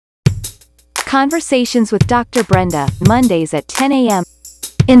Conversations with Dr. Brenda, Mondays at 10 a.m.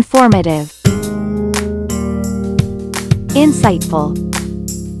 Informative, insightful,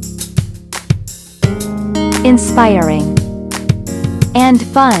 inspiring, and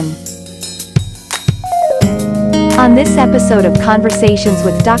fun. On this episode of Conversations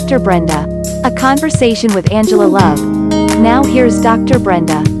with Dr. Brenda, a conversation with Angela Love. Now here's Dr.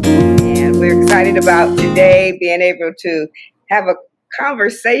 Brenda. And we're excited about today being able to have a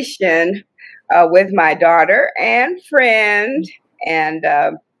conversation with my daughter and friend, and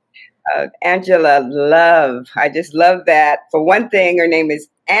Angela Love. I just love that. For one thing, her name is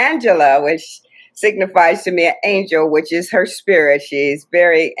Angela, which signifies to me an angel, which is her spirit. She's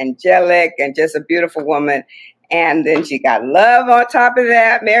very angelic and just a beautiful woman. And then she got love on top of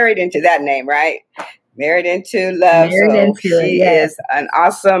that, married into that name, right? Married into love. She is an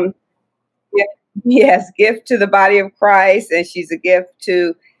awesome gift to the body of Christ, and she's a gift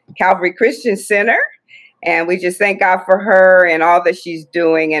to Calvary Christian Center. And we just thank God for her and all that she's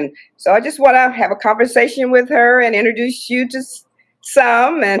doing. And so I just want to have a conversation with her and introduce you to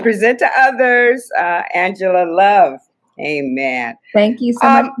some and present to others, Angela Love. Amen. Thank you so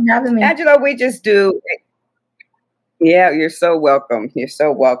much for having me. Angela, we just do. Yeah, you're so welcome. You're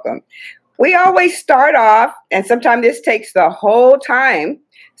so welcome. We always start off, and sometimes this takes the whole time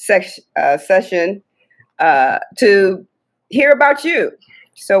session to hear about you.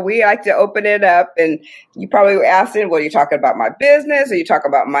 So we like to open it up, and you probably were asking, well, are you talking about my business? Are you talking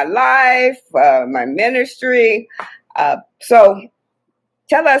about my life, my ministry? So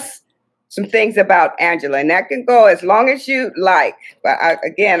tell us some things about Angela, and that can go as long as you like. But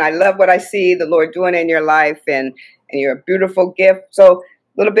I love what I see the Lord doing in your life, and you're a beautiful gift. So a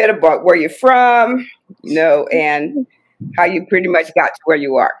little bit about where you're from, and how you pretty much got to where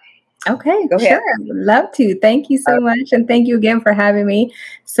you are. Okay, sure. Love to. Thank you so much. And thank you again for having me.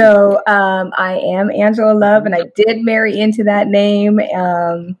 So I am Angela Love, and I did marry into that name.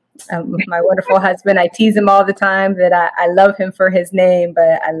 My wonderful husband, I tease him all the time that I love him for his name,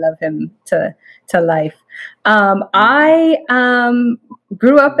 but I love him to life. I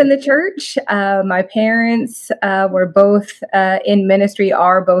grew up in the church. My parents were both in ministry,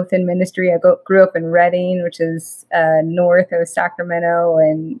 are both in ministry. I grew up in Redding, which is north of Sacramento,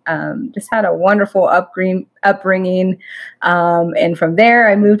 and just had a wonderful upbringing. And from there,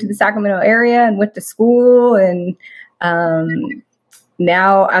 I moved to the Sacramento area and went to school. And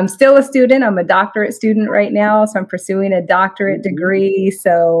now I'm still a student. I'm a doctorate student right now. So I'm pursuing a doctorate degree.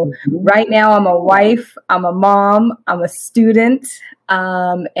 So right now I'm a wife, I'm a mom, I'm a student,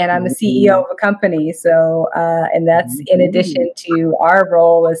 and I'm a CEO of a company. So, and that's in addition to our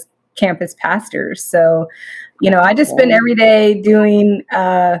role as campus pastors. So, I just spend every day doing,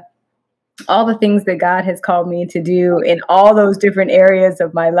 all the things that God has called me to do in all those different areas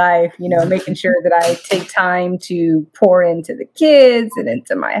of my life, making sure that I take time to pour into the kids and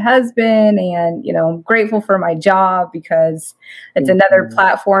into my husband. And, I'm grateful for my job because it's another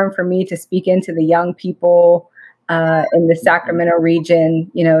platform for me to speak into the young people in the Sacramento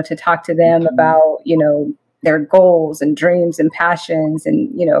region, to talk to them about, their goals and dreams and passions, and,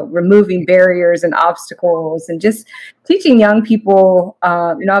 removing barriers and obstacles, and just teaching young people,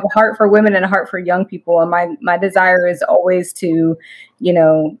 I have a heart for women and a heart for young people. And my desire is always to,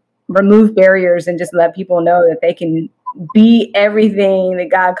 remove barriers and just let people know that they can be everything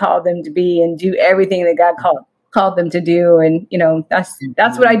that God called them to be and do everything that God called them to do. And,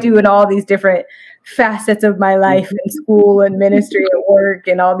 that's what I do in all these different facets of my life, in school and ministry, at work,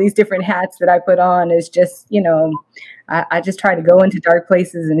 and all these different hats that I put on, is just, I just try to go into dark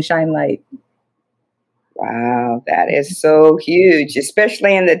places and shine light. Wow, that is so huge,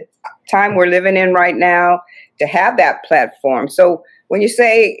 especially in the time we're living in right now, to have that platform. So when you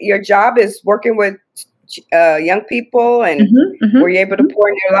say your job is working with young people, and were you able to pour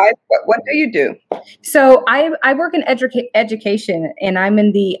in your life? What do you do? So I work in education, and I'm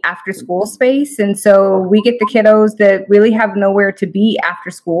in the after school space. And so we get the kiddos that really have nowhere to be after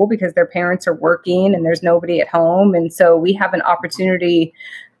school because their parents are working and there's nobody at home. And so we have an opportunity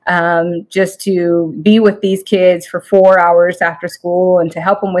just to be with these kids for 4 hours after school and to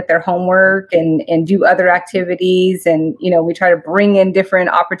help them with their homework and do other activities. And, we try to bring in different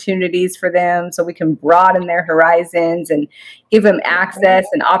opportunities for them so we can broaden their horizons and give them access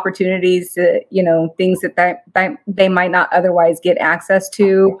and opportunities to, things that they might not otherwise get access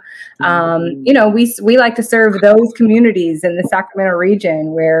to. We like to serve those communities in the Sacramento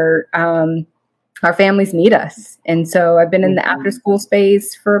region where, our families need us. And so I've been in the after school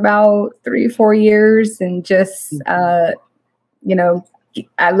space for about 3 or 4 years, and just,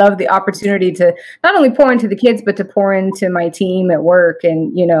 I love the opportunity to not only pour into the kids, but to pour into my team at work.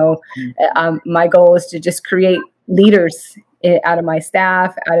 And, my goal is to just create leaders out of my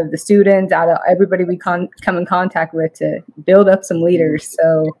staff, out of the students, out of everybody we come in contact with, to build up some leaders.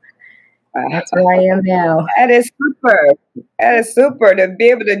 So that's where I am now. That is super. That is super to be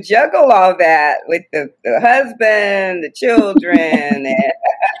able to juggle all that with the husband, the children,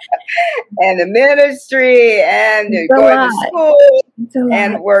 and the ministry, and going to school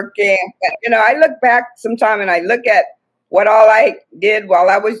and working. But, I look back sometime and I look at what all I did while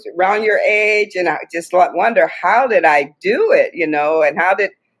I was around your age, and I just wonder, how did I do it, and how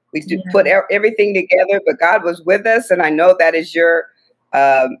did we put everything together? But God was with us, and I know that is your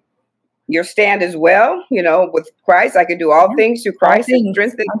stand as well. With Christ, I can do all things through Christ who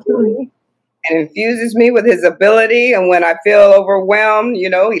strengthens me and infuses me with his ability. And when I feel overwhelmed, he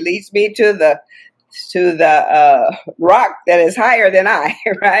leads me to the rock that is higher than I,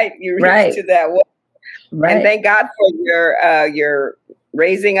 right? You reach to that one. Right. And thank God for your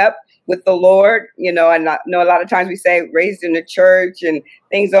raising up with the Lord. And I know a lot of times we say raised in the church and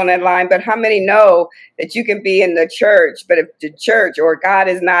things on that line, but how many know that you can be in the church, but if the church or God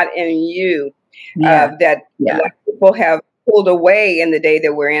is not in you, that people have pulled away in the day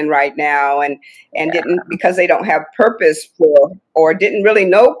that we're in right now, and didn't, because they don't have purpose for, or didn't really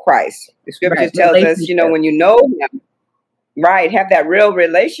know Christ. The scripture tells us, when you know him, have that real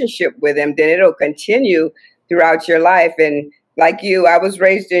relationship with him, then it'll continue throughout your life. And like you, I was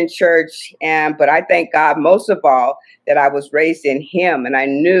raised in church, but I thank God most of all that I was raised in him, and I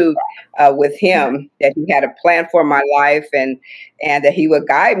knew with him that he had a plan for my life, and that he would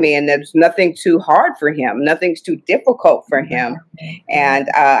guide me, and there's nothing too hard for him, nothing's too difficult for him. And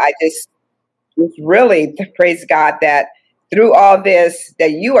I just really praise God that through all this,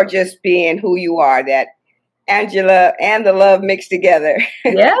 that you are just being who you are, that Angela and the love mixed together,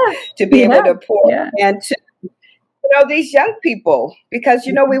 to be able to pour into these young people, because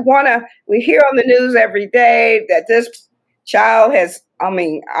we hear on the news every day that this child has,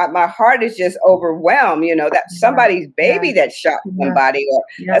 my heart is just overwhelmed, that somebody's baby that shot somebody,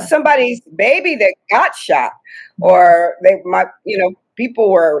 or somebody's baby that got shot, or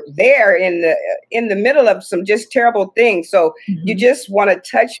people were there in the middle of some just terrible things. So you just want to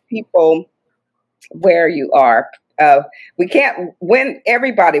touch people where you are. We can't win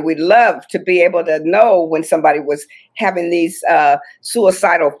everybody. We'd love to be able to know when somebody was having these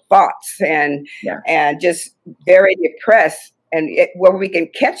suicidal thoughts and just very depressed, and where we can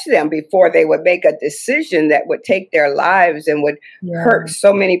catch them before they would make a decision that would take their lives and would hurt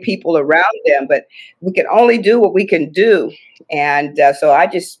so many people around them. But we can only do what we can do. And so I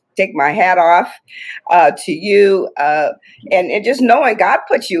just take my hat off to you, and just knowing God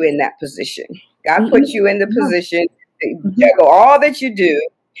put you in that position. God put you in the position to juggle all that you do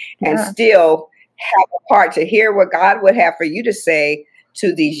and still have a part to hear what God would have for you to say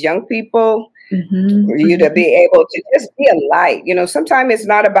to these young people, for you to be able to just be a light. Sometimes it's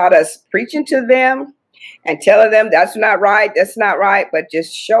not about us preaching to them and telling them that's not right, but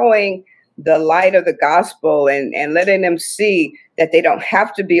just showing the light of the gospel and letting them see that they don't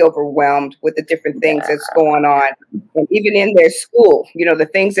have to be overwhelmed with the different things that's going on. And even in their school, the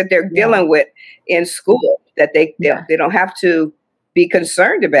things that they're dealing with in school, that they don't have to be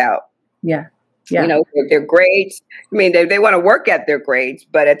concerned about. Their grades. They want to work at their grades,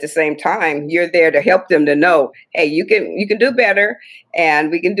 but at the same time, you're there to help them to know, hey, you can do better,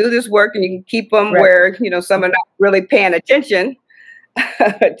 and we can do this work, and you can keep them where, some are not really paying attention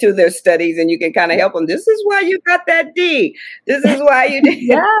to their studies, and you can kind of help them. This is why you got that D. This is why you did.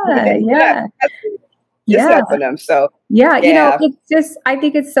 Helping them. So it's just, I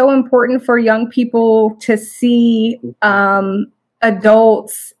think it's so important for young people to see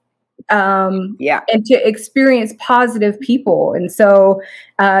adults and to experience positive people. And so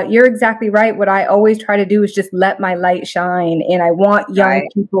you're exactly right. What I always try to do is just let my light shine. And I want young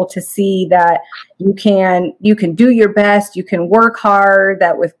people to see that you can do your best, you can work hard,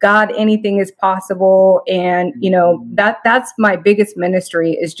 that with God, anything is possible. And, that's my biggest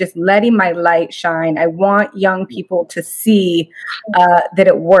ministry, is just letting my light shine. I want young people to see that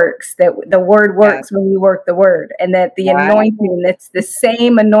it works, that the word works when you work the word, and that the anointing, it's the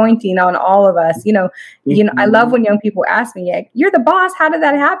same anointing on all of us. I love when young people ask me, you're the boss, how did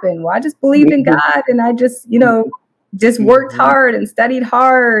that happen? Well, I just believed in God, and I just, just worked hard and studied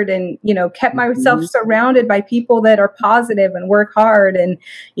hard, and, kept myself surrounded by people that are positive and work hard. And,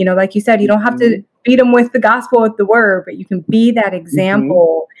 like you said, you don't have to beat them with the gospel, with the word, but you can be that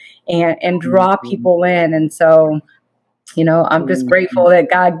example and draw people in. And so I'm just grateful that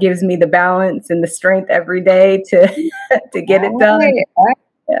God gives me the balance and the strength every day to to get it done. Right.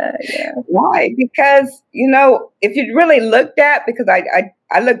 Yeah. Why? Because, if you really looked at, because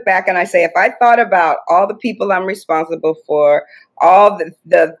I look back and I say, if I thought about all the people I'm responsible for, all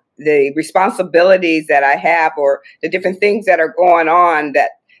the responsibilities that I have, or the different things that are going on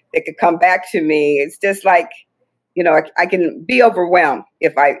that could come back to me, it's just like, I can be overwhelmed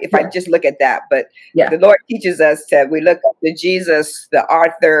if I just look at that. But the Lord teaches us we look up to Jesus, the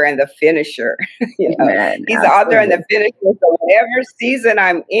author and the finisher. Amen. He's the author and the finisher. So whatever season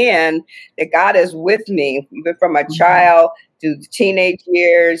I'm in, that God is with me, even from a child to the teenage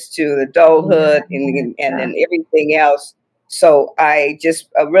years to adulthood and then everything else. So I just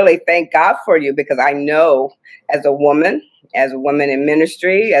really thank God for you, because I know as a woman in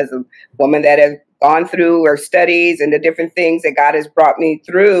ministry, as a woman that has gone through her studies and the different things that God has brought me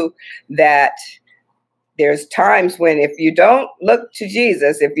through, that there's times when if you don't look to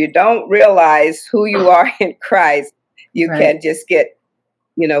Jesus, if you don't realize who you are in Christ, you can just get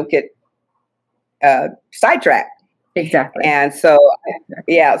sidetracked. Exactly. And so,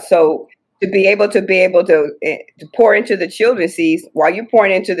 so to be able to pour into the children, while you're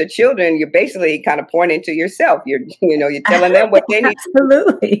pouring into the children, you're basically kind of pouring into yourself. You're telling them what they need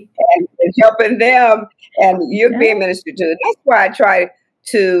Absolutely. and helping them, and you're being ministered to. That's why I try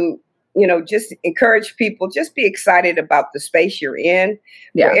to, just encourage people, just be excited about the space you're in.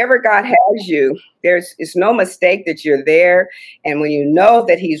 Wherever God has you, it's no mistake that you're there. And when you know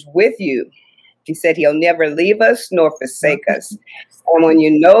that He's with you, He said He'll never leave us nor forsake us. And when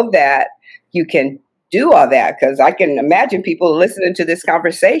you know that, you can do all that, because I can imagine people listening to this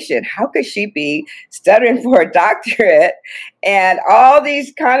conversation. How could she be studying for a doctorate and all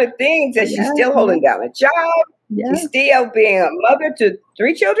these kind of things that she's still holding down a job? She's still being a mother to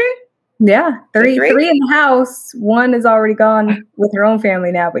 3 children? Yeah, three in the house. One is already gone with her own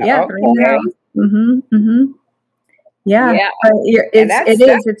family now, but 3 in the house. Yeah. But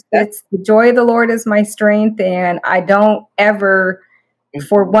it's the joy of the Lord is my strength, and I don't ever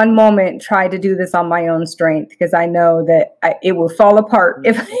for one moment try to do this on my own strength, because I know that it will fall apart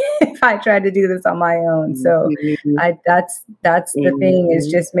if I try to do this on my own. So that's the thing, is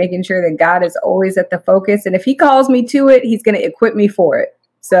just making sure that God is always at the focus, and if He calls me to it, He's going to equip me for it.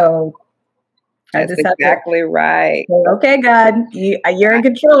 So that's exactly right. Say, okay, God, you're in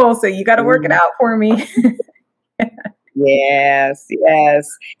control, so you got to work it out for me. Yes. And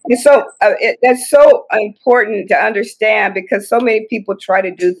so that's so important to understand, because so many people try to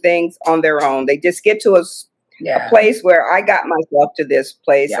do things on their own. They just get to a place where I got myself to this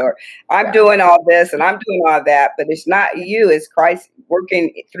place, or I'm doing all this and I'm doing all that, but it's not you, it's Christ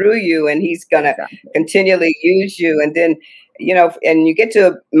working through you, and He's going to continually use you. And then, and you get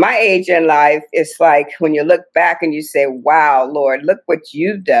to my age in life, it's like when you look back and you say, wow, Lord, look what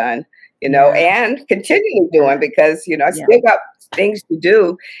you've done. And continually doing, because, I still got things to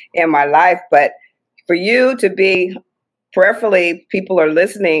do in my life. But for you to be prayerfully, people are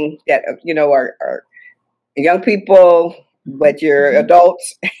listening that, are young people, but you're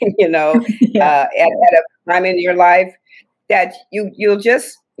adults, at a time in your life, that you'll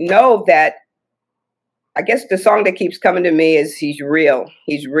just know that, I guess the song that keeps coming to me is He's real.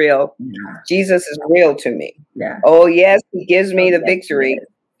 He's real. Jesus is real to me. Oh, yes, He gives me the victory.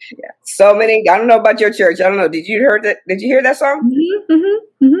 So many. I don't know about your church. I don't know. Did you hear that? Did you hear that song?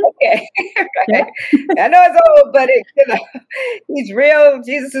 Okay. Right. I know it's old, but He's real.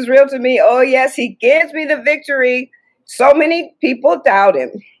 Jesus is real to me. Oh yes, He gives me the victory. So many people doubt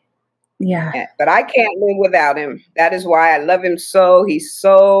Him. But I can't live without Him. That is why I love Him so. He's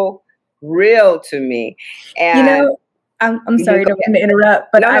so real to me. And I'm sorry to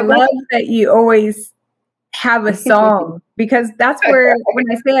interrupt, but I love that you always have a song, because that's where, when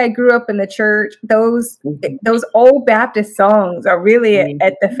I say I grew up in the church, those old Baptist songs are really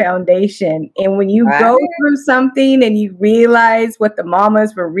at the foundation. And when you go through something and you realize what the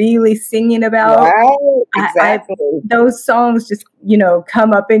mamas were really singing about, those songs just,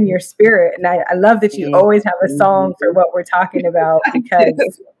 come up in your spirit. And I love that you always have a song for what we're talking about,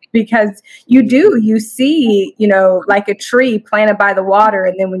 because you see, like a tree planted by the water.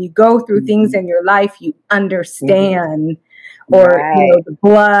 And then when you go through things in your life, you understand, or, the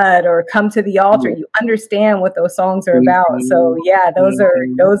blood, or come to the altar, you understand what those songs are about. So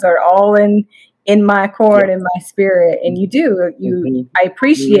those are all in my core and in my spirit. And I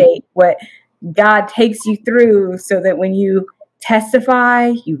appreciate what God takes you through, so that when you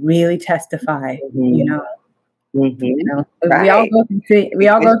testify, you really testify, we all go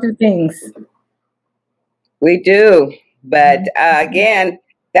through things. We do, but again,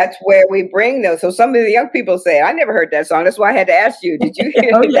 that's where we bring those. So some of the young people say, I never heard that song. That's why I had to ask you, did you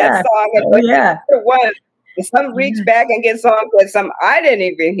hear Oh that yeah. song? And Oh yeah. one, and some reach back and get songs that some I didn't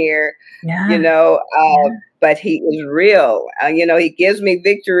even hear, you Yeah. know, but he is real. You know, he gives me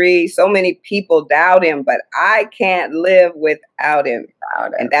victory. So many people doubt him, but I can't live without him.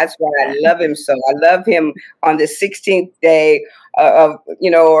 And that's why I love him so. I love him on the 16th day of,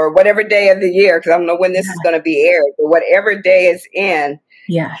 you know, or whatever day of the year, because I don't know when this is going to be aired, but whatever day it's in,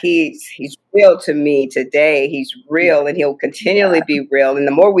 Yeah. he's real to me today. He's real, and he'll continually be real. And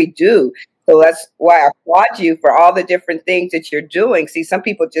the more we do, so that's why I applaud you for all the different things that you're doing. See, some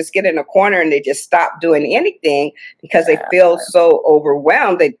people just get in a corner and they just stop doing anything because they feel so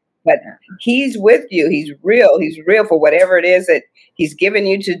overwhelmed. But he's with you. He's real. He's real for whatever it is that he's given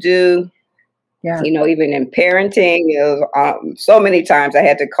you to do. Yeah. You know, even in parenting, you know, so many times I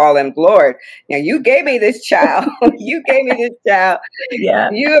had to call him, Lord, you know, you gave me this child. You gave me this child. Yeah.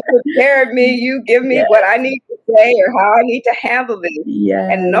 You have prepared me. You give me what I need to say or how I need to handle this. Yeah.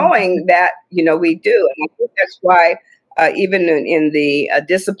 And knowing that, you know, we do. And I think that's why even in the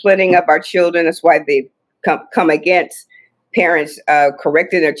disciplining of our children, that's why they've come against parents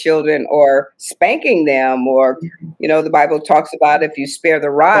correcting their children or spanking them, or, you know, the Bible talks about if you spare the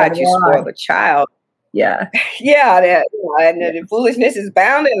rod, you spoil the child. Yeah. Yeah. And the foolishness is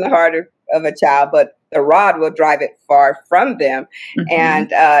bound in the heart of a child, but the rod will drive it far from them. And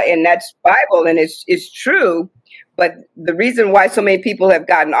that's Bible, and it's true. But the reason why so many people have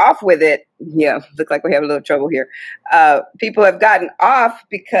gotten off with it, look like we have a little trouble here. People have gotten off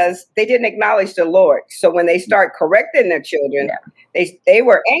because they didn't acknowledge the Lord. So when they start correcting their children, they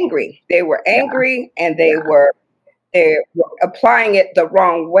were angry. They were angry, and they were applying it the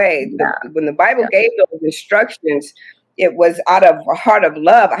wrong way. When the Bible gave those instructions, it was out of a heart of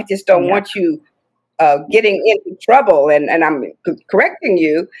love. I just don't want you getting into trouble, and I'm correcting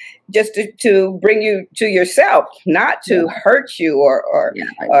you just to bring you to yourself, not to hurt you or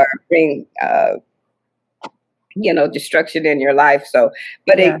bring destruction in your life. So,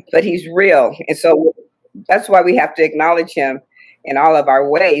 but he's real, and so that's why we have to acknowledge him in all of our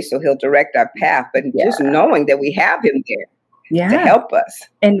ways, so he'll direct our path. But just knowing that we have him there. To help us.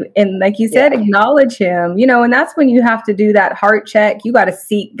 And like you said, acknowledge him, you know, and that's when you have to do that heart check. You got to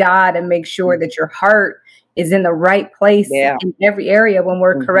seek God and make sure that your heart is in the right place in every area. When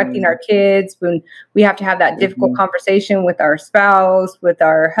we're correcting our kids, when we have to have that difficult conversation with our spouse, with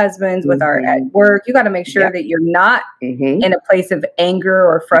our husbands, with our at work, you got to make sure that you're not in a place of anger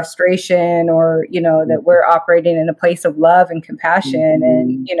or frustration, or, you know, that we're operating in a place of love and compassion.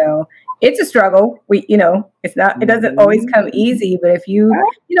 And, you know, it's a struggle. It doesn't always come easy, but if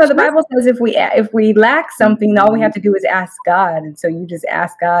the Bible says if we lack something, all we have to do is ask God. And so you just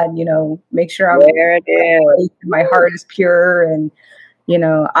ask God, you know, make sure my heart is pure. And, you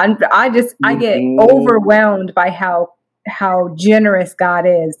know, I get overwhelmed by how generous God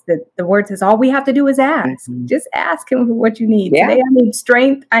is. That the word says all we have to do is ask. Just ask him for what you need. Today I need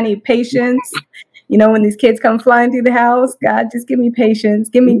strength. I need patience. You know, when these kids come flying through the house, God, just give me patience,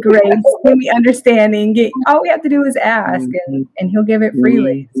 give me grace, give me understanding. All we have to do is ask, and he'll give it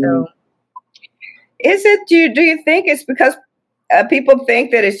freely. So, do you think it's because people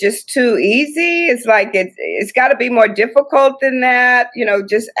think that it's just too easy? It's like it's got to be more difficult than that. You know,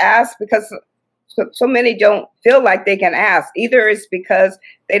 just ask, because so many don't feel like they can ask. Either it's because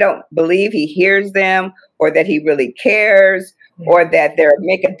they don't believe he hears them, or that he really cares, or that they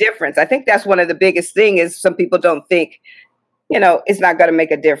make a difference. I think that's one of the biggest things is some people don't think, you know, it's not going to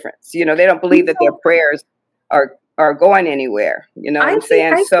make a difference. You know, they don't believe that their prayers are going anywhere. You know what I'm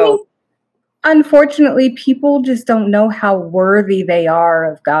saying? I think, unfortunately, people just don't know how worthy they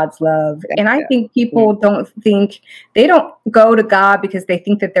are of God's love. And I think people don't go to God because they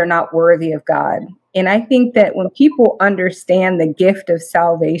think that they're not worthy of God. And I think that when people understand the gift of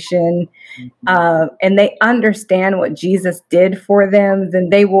salvation, and they understand what Jesus did for them, then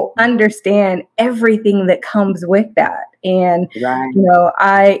they will understand everything that comes with that. And, you know,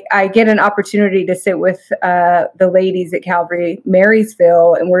 I get an opportunity to sit with the ladies at Calvary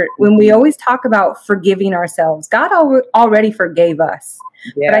Marysville. And when we always talk about forgiving ourselves, God already forgave us.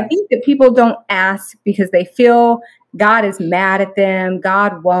 But I think that people don't ask because they feel God is mad at them.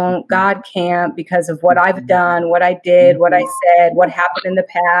 God won't, God can't, because of what I've done, what I did, what I said, what happened in the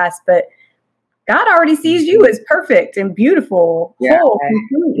past. But God already sees you as perfect and beautiful, whole,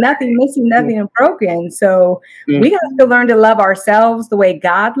 complete, nothing missing, nothing broken. So we have to learn to love ourselves the way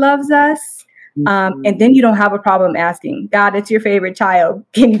God loves us. And then you don't have a problem asking, God, it's your favorite child.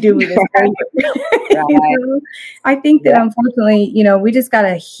 Can you do me this favor? You know? I think that unfortunately, you know, we just got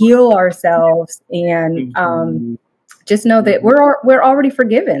to heal ourselves and just know that we're already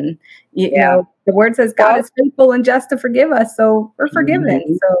forgiven. You know, the word says God is faithful and just to forgive us, so we're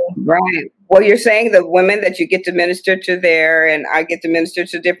forgiven. So right. Well, you're saying the women that you get to minister to there, and I get to minister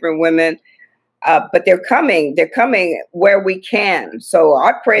to different women, but they're coming where we can. So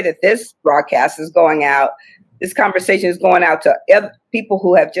I pray that this broadcast is going out. This conversation is going out to people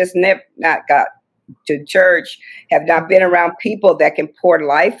who have just not got to church, have not been around people that can pour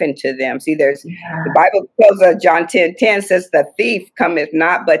life into them. See, there's the Bible tells us, John 10:10 says, the thief cometh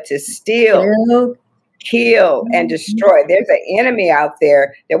not but to steal, kill, and destroy. There's an enemy out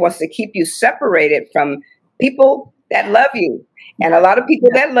there that wants to keep you separated from people that love you. And a lot of people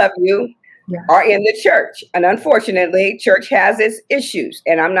that love you are in the church. And unfortunately, church has its issues.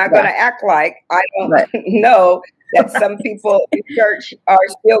 And I'm not going to act like I don't know that some people in church are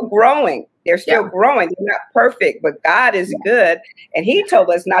still growing. They're still growing. They're not perfect, but God is good. And he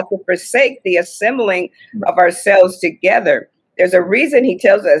told us not to forsake the assembling of ourselves together. There's a reason he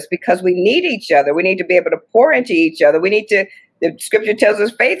tells us, because we need each other. We need to be able to pour into each other. We need to, the scripture tells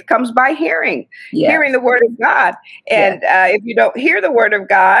us faith comes by hearing the word of God. And if you don't hear the word of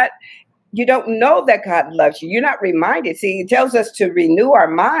God, you don't know that God loves you. You're not reminded. See, he tells us to renew our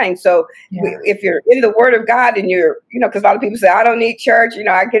mind. So if you're in the word of God and you're, because a lot of people say, I don't need church.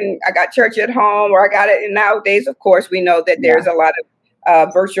 I got church at home, or I got it. And nowadays, of course, we know that there's a lot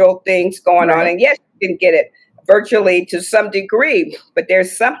of virtual things going on. And yes, you can get it virtually to some degree, but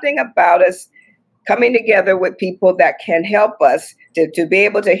there's something about us coming together with people that can help us to be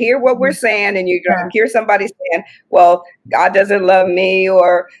able to hear what we're saying. And you hear somebody saying, well, God doesn't love me,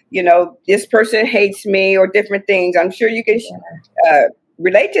 or, this person hates me, or different things. I'm sure you can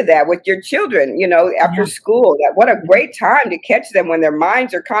relate to that with your children, after school. What a great time to catch them when their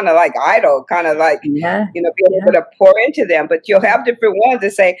minds are kind of like idle, kind of like, be able to pour into them. But you'll have different ones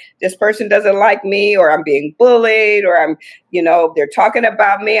that say, this person doesn't like me, or I'm being bullied, or I'm, they're talking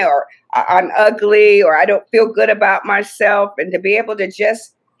about me, or I'm ugly, or I don't feel good about myself. And to be able to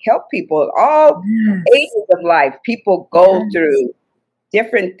just help people, all ages of life, people go through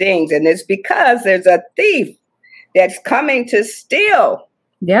different things. And it's because there's a thief that's coming to steal.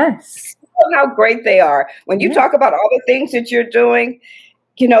 Yes. How great they are. When you talk about all the things that you're doing,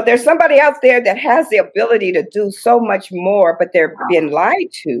 there's somebody out there that has the ability to do so much more, but they're being lied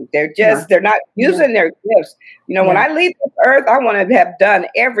to. They're not using their gifts. When I leave this earth, I want to have done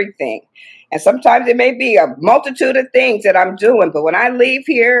everything. And sometimes it may be a multitude of things that I'm doing, but when I leave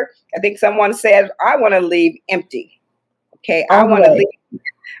here, I think someone says, I want to leave empty. Okay. I want to leave.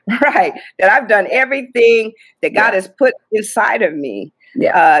 Right. That I've done everything that God has put inside of me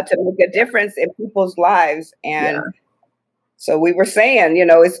to make a difference in people's lives. And so we were saying,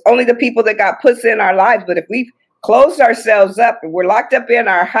 it's only the people that God puts in our lives. But if we've closed ourselves up and we're locked up in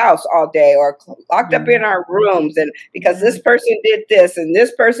our house all day, or locked up in our rooms, and because this person did this and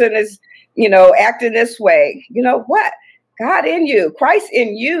this person is, acting this way, what? God in you, Christ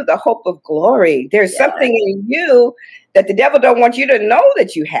in you, the hope of glory. There's something in you that the devil don't want you to know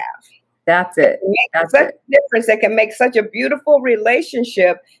that you have. That's it. That's such a difference that can make such a beautiful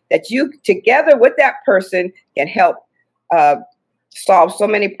relationship that you together with that person can help solve so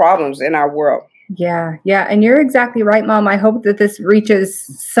many problems in our world. Yeah. And you're exactly right, Mom. I hope that this reaches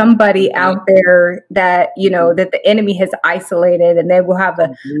somebody out there that, that the enemy has isolated, and they will have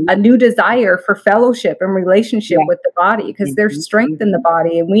a new desire for fellowship and relationship with the body, because there's strength in the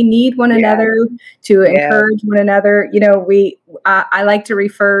body, and we need one another to encourage one another. I like to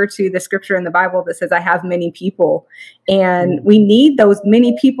refer to the scripture in the Bible that says, I have many people, and we need those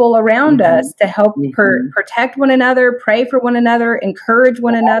many people around us to help protect one another, pray for one another, encourage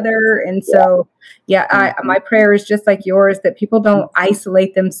one another. And so, my prayer is just like yours, that people don't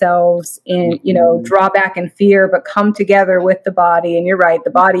isolate themselves and, draw back in fear, but come together with the body. And you're right. The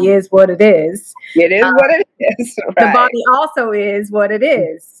body is what it is. It is what it is. Right. The body also is what it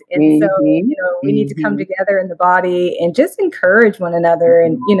is. And so, we need to come together in the body and just encourage one another.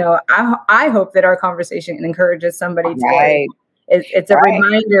 And, I hope that our conversation encourages somebody today. It's a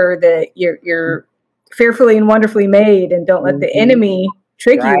reminder that you're fearfully and wonderfully made, and don't let the enemy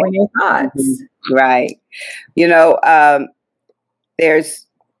trick you in your thoughts. Right. There's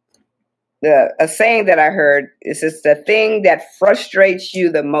a saying that I heard. Is the thing that frustrates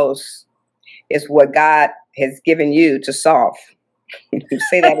you the most is what God has given you to solve.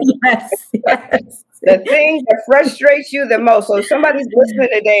 Say that. Yes. The thing that frustrates you the most. So if somebody's listening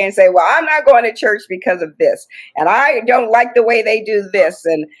today and say, well, I'm not going to church because of this, and I don't like the way they do this.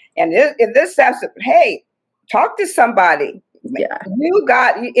 And if this has to, hey, talk to somebody.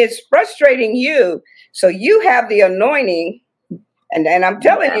 It's frustrating you. So you have the anointing And I'm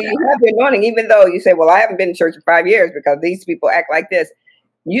telling you, you have the anointing, even though you say, well, I haven't been in church for 5 years because these people act like this.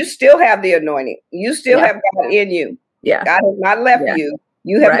 You still have the anointing. You still have God in you. Yeah. God has not left you.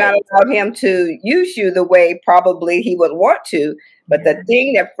 You have not allowed him to use you the way probably he would want to. But the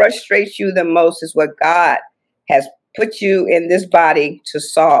thing that frustrates you the most is what God has put you in this body to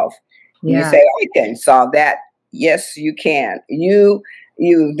solve. You say, I can solve that. Yes, you can.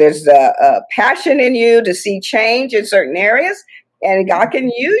 There's a passion in you to see change in certain areas, and God can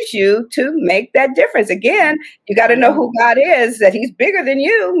use you to make that difference. Again, you got to know who God is, that he's bigger than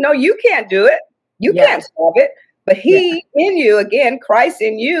you. No, you can't do it. You can't solve it. But he in you, again, Christ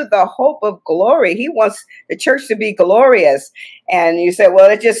in you, the hope of glory. He wants the church to be glorious. And you say, well,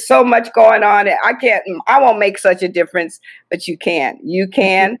 there's just so much going on. I won't make such a difference. But you can. You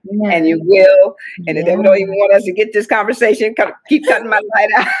can, and you will. And the devil don't even want us to get this conversation. Keep cutting my light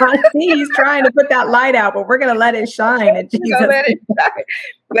out. I see he's trying to put that light out, but we're going to let it shine. And let it shine.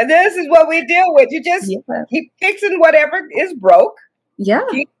 But this is what we deal with. You just keep fixing whatever is broke. Yeah.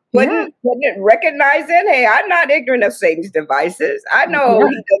 Keep recognizing, hey, I'm not ignorant of Satan's devices. I know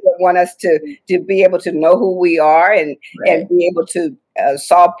he doesn't want us to be able to know who we are and be able to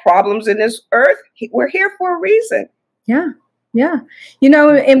solve problems in this earth. We're here for a reason. Yeah. Yeah.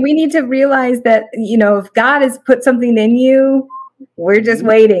 And we need to realize that, if God has put something in you, we're just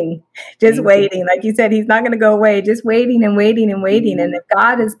waiting, waiting. Like you said, he's not going to go away, just waiting and waiting and waiting. And if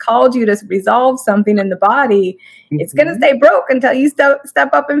God has called you to resolve something in the body, it's going to stay broke until you step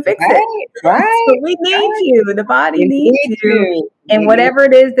up and fix it. Right. So we need you. The body needs you. And whatever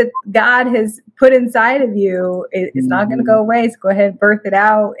it is that God has put inside of you, it's not going to go away. So go ahead and birth it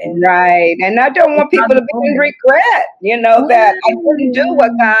out. And And I don't want people to be in regret, that I didn't do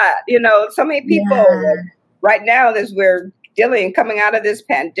what God, so many people right now as we're coming out of this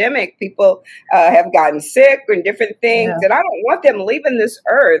pandemic, people have gotten sick and different things. And I don't want them leaving this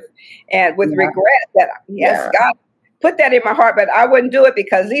earth and with regret that, God put that in my heart, but I wouldn't do it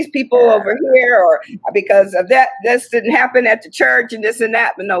because these people over here, or because of that, this didn't happen at the church and this and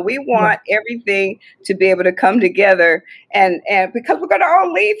that. But no, we want everything to be able to come together and because we're going to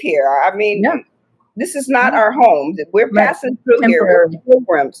all leave here. I mean, this is not our home. We're passing through here. We're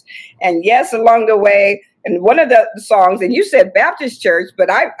pilgrims. And yes, along the way, and one of the songs, and you said Baptist church,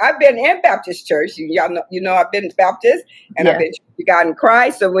 but I've been in Baptist church. Y'all know, I've been Baptist and I've been God in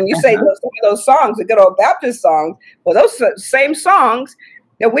Christ. So when you say some of those songs, the good old Baptist songs, well, those same songs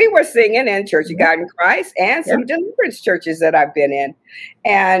that we were singing in Church of God in Christ and some deliverance churches that I've been in.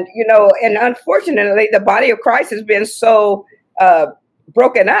 And, and unfortunately, the body of Christ has been so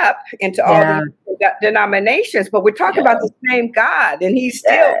broken up into all these denominations, but we're talking about the same God, and he's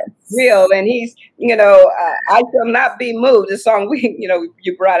still real, and he's, I shall not be moved. The song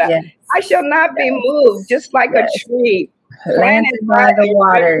you brought up. I shall not be moved, just like a tree planted by the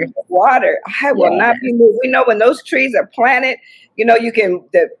water. I will not be moved. We know when those trees are planted, you can,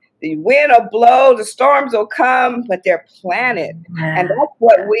 the wind will blow, the storms will come, but they're planted. And that's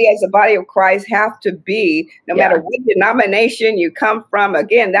what we as a body of Christ have to be, no matter what denomination you come from.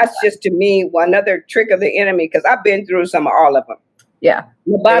 Again, that's just to me another trick of the enemy, because I've been through all of them. Yeah.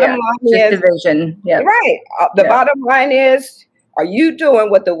 The bottom line is division. Yeah. Right. The bottom line is, are you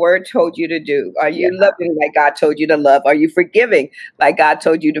doing what the word told you to do? Are you loving like God told you to love? Are you forgiving like God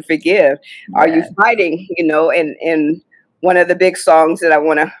told you to forgive? Are you fighting, and one of the big songs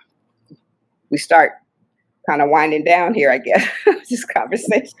that we start kind of winding down here, I guess, this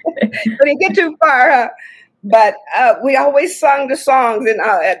conversation. We didn't get too far, huh? But we always sung the songs, and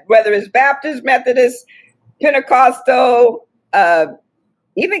whether it's Baptist, Methodist, Pentecostal,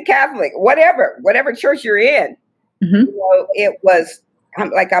 even Catholic, whatever church you're in, it was,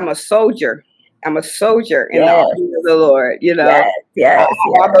 I'm a soldier. I'm a soldier in the army of the Lord, I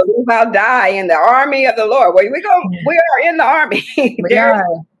believe I'll die in the army of the Lord. Well, we are in the army.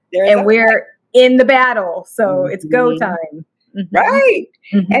 We're in the battle. So it's go time. Right.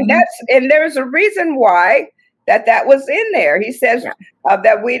 And there's a reason why that was in there. He says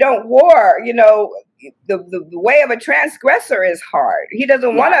that we don't war, the way of a transgressor is hard. He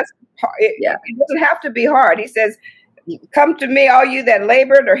doesn't want us. It doesn't have to be hard. He says, come to me, all you that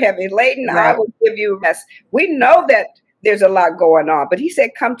labored or heavy laden, I will give you rest. We know that there's a lot going on, but he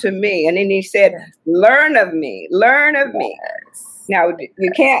said, come to me. And then he said, learn of me, learn of me. Now,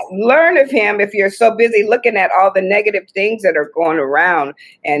 you can't learn of him if you're so busy looking at all the negative things that are going around.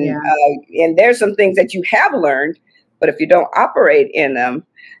 And there's some things that you have learned, but if you don't operate in them,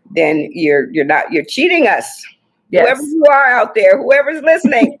 then you're cheating us. Yes. Whoever you are out there, whoever's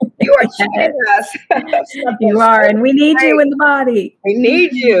listening, you are cheating us. You are, and we need you in the body. We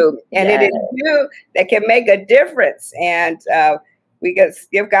need you, and it is you that can make a difference. And we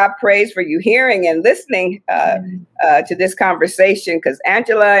give God praise for you hearing and listening to this conversation, because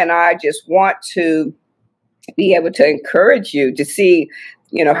Angela and I just want to be able to encourage you to see,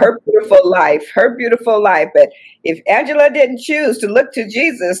 her beautiful life. But if Angela didn't choose to look to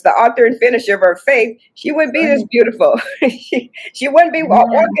Jesus, the author and finisher of her faith, she wouldn't be this beautiful. she wouldn't be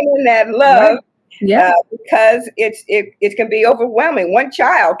walking in that love. Yeah. Because it can be overwhelming. One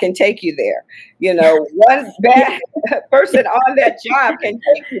child can take you there. One bad person on that job can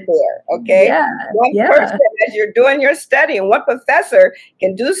take you there. Okay. Yeah. One person as you're doing your study, and one professor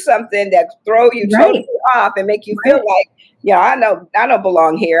can do something that throw you totally off and make you feel like, I don't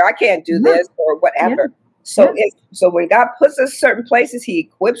belong here. I can't do this or whatever. So so when God puts us certain places, he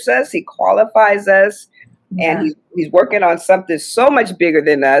equips us, he qualifies us. And he's working on something so much bigger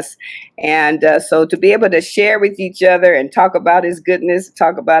than us. And so to be able to share with each other and talk about his goodness,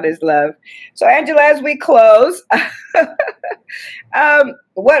 talk about his love. So Angela, as we close,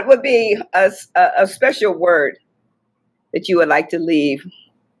 what would be a special word that you would like to leave?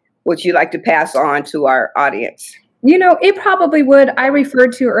 Would you like to pass on to our audience? It probably would. I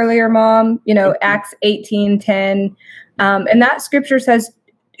referred to earlier, Mom, Acts 18:10. And that scripture says,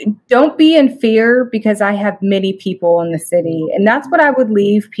 don't be in fear because I have many people in the city. And that's what I would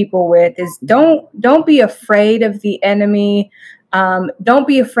leave people with is don't be afraid of the enemy. Don't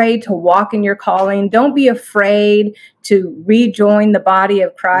be afraid to walk in your calling. Don't be afraid to rejoin the body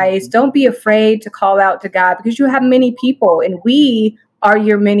of Christ. Don't be afraid to call out to God because you have many people and we are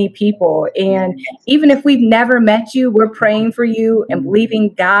your many people. And even if we've never met you, we're praying for you and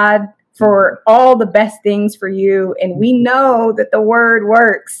believing God for all the best things for you. And we know that the word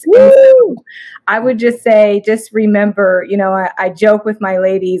works. So I would just say, just remember, I joke with my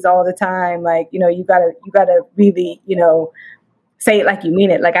ladies all the time. Like, you gotta really, say it like you mean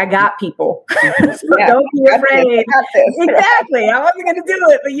it. Like, I got people. So don't be afraid. Exactly. I wasn't going to do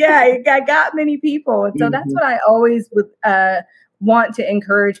it, but I got many people. And so that's what I always would, want to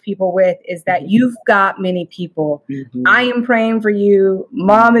encourage people with is that you've got many people. I am praying for you.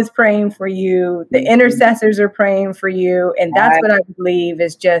 Mom is praying for you. The intercessors are praying for you. And that's what I believe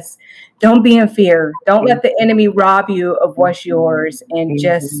is just don't be in fear. Don't let the enemy rob you of what's yours and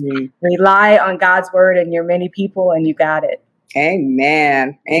just rely on God's word and your many people and you got it.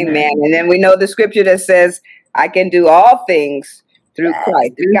 Amen. And then we know the scripture that says, I can do all things through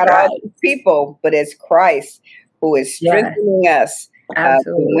Christ. We got all these people, but it's Christ who is strengthening us to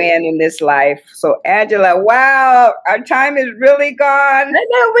win in this life. So Angela, wow, our time is really gone. I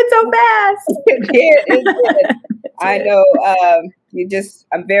know, it's so fast. It is. I know.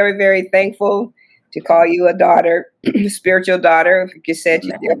 I'm very, very thankful to call you a daughter, spiritual daughter. Like you said,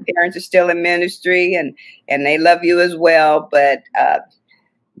 your parents are still in ministry and they love you as well. But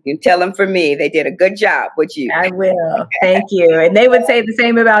you can tell them for me, they did a good job with you. I will. Thank you. And they would say the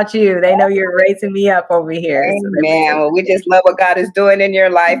same about you. They know you're raising me up over here. Amen. Well, we just love what God is doing in your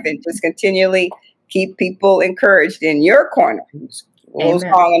life and just continually keep people encouraged in your corner.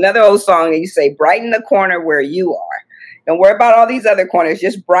 Another old song that you say, brighten the corner where you are. Don't worry about all these other corners.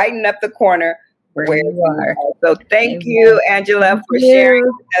 Just brighten up the corner where you are. So thank you, Angela, for sharing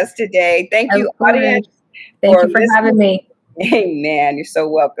with us today. Thank you, audience. Thank you for having me. Amen. You're so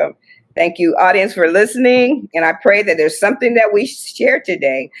welcome. Thank you, audience, for listening. And I pray that there's something that we share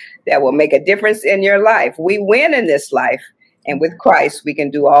today that will make a difference in your life. We win in this life. And with Christ, we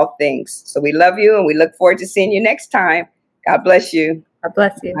can do all things. So we love you and we look forward to seeing you next time. God bless you. God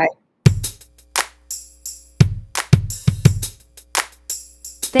bless you. Bye.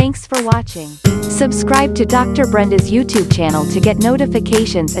 Thanks for watching. Subscribe to Dr. Brenda's YouTube channel to get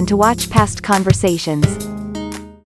notifications and to watch past conversations.